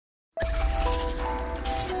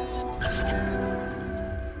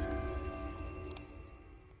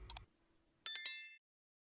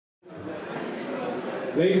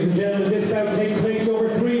Ladies and gentlemen, this bout takes place over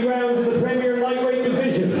 3 rounds in the Premier Lightweight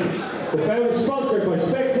Division. The bout is sponsored by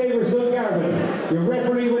Specsavers Dungarvan. Your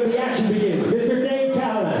referee when the action begins, Mr. Dave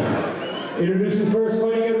Callahan. Introducing first,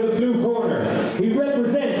 fighting out of the blue corner. He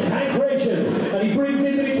represents Pankration, and he brings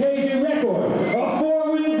into the cage a record of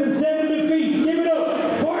 4 wins and 7 defeats. Give it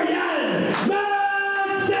up for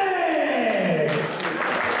Masek!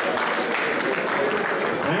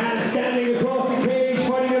 And standing across the cage,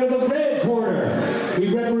 fighting out of the red corner, he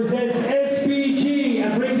represents SPG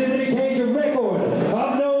and brings into the cage a record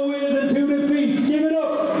of no wins and 2 defeats. Give it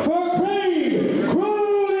up for Croly!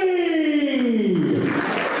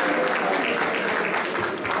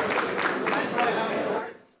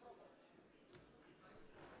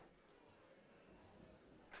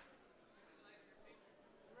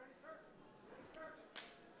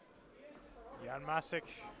 Masek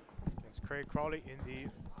against Croly in the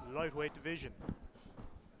lightweight division.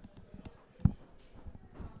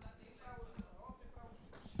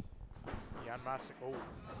 Masek, oh.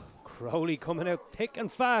 Croly coming out thick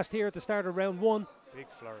and fast here at the start of round 1. Big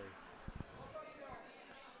flurry.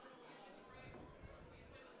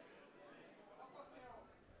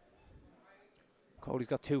 Croly's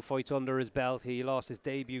got 2 fights under his belt. He lost his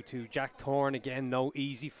debut to Jack Thorne. Again, no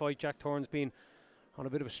easy fight. Jack Thorne's been on a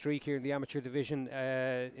bit of a streak here in the amateur division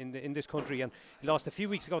in this country, and he lost a few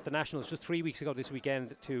weeks ago at the Nationals, just 3 weeks ago this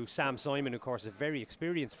weekend, to Sam Simon, who of course is a very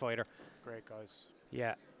experienced fighter. Great guys.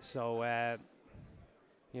 Yeah, so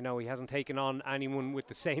you know, he hasn't taken on anyone with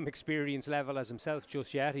the same experience level as himself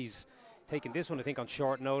just yet. He's taken this one, I think, on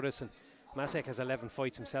short notice, and Masek has 11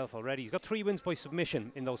 fights himself already. He's got 3 wins by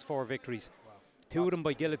submission in those 4 victories. Wow. 2 of them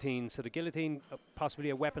by guillotine, so the guillotine possibly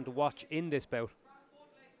a weapon to watch in this bout.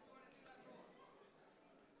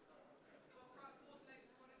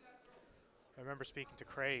 I remember speaking to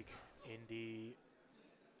Craig in the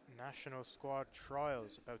national squad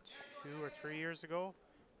trials about 2 or 3 years ago,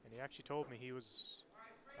 and he actually told me he was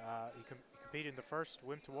he competed in the first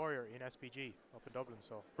Wim to Warrior in SPG up in Dublin.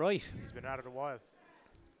 So right, he's been at it a while.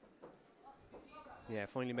 Yeah,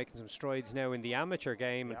 finally making some strides now in the amateur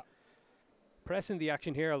game. Yeah. Pressing the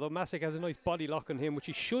action here, although Masek has a nice body lock on him, which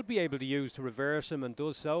he should be able to use to reverse him, and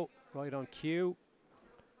does so right on cue.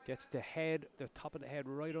 Gets the head, the top of the head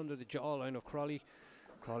right under the jawline of Croly.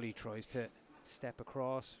 Croly tries to step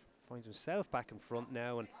across, finds himself back in front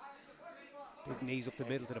now, and big knees up the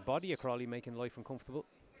middle to the body of Croly, making life uncomfortable.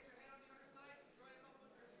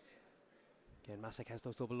 Again, Masek has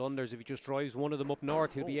those double unders. If he just drives one of them up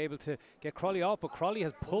north, he'll be able to get Croly off, but Croly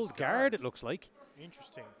has pulled guard, it looks like.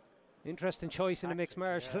 Interesting. Interesting choice in a mixed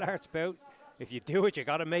martial arts bout. If you do it, you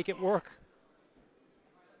got to make it work.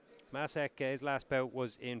 Masek, his last bout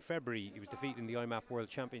was in February. He was defeated in the IMAP World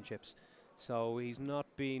Championships, so he's not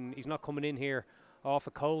coming in here off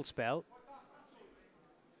a cold spell.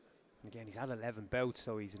 Again, he's had 11 bouts,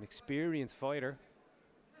 so he's an experienced fighter.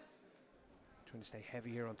 Trying to stay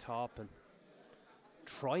heavy here on top and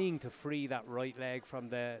trying to free that right leg from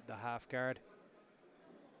the half guard.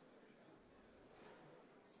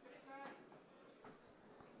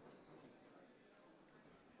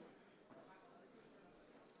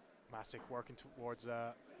 Masek working towards an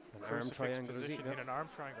arm triangle, position in an arm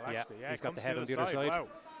triangle. Actually, yeah, he's got the head on the other side. Wow.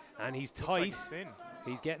 And he's tight. Like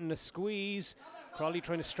he's getting a squeeze. Croly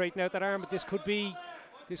trying to straighten out that arm, but this could be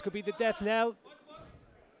the death knell.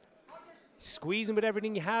 Squeezing with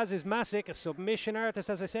everything he has is Masek, a submission artist.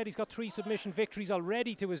 As I said, he's got 3 submission victories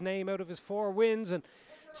already to his name out of his 4 wins, and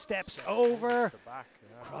steps over.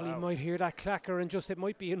 Croly might hear that clacker, and just it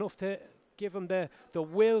might be enough to give him the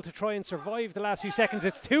will to try and survive the last few seconds.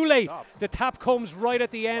 It's too late. The tap comes right at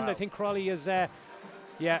the end. I think Croly is,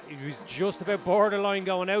 yeah, he was just about borderline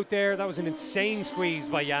going out there. That was an insane squeeze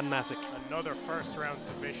by Masek. Another first round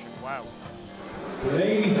submission. Wow.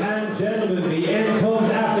 Ladies and gentlemen, the end comes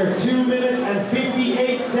after 2 minutes and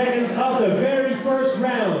 58 seconds of the very first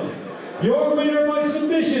round. Your winner by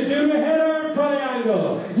submission due to head arm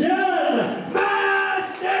triangle,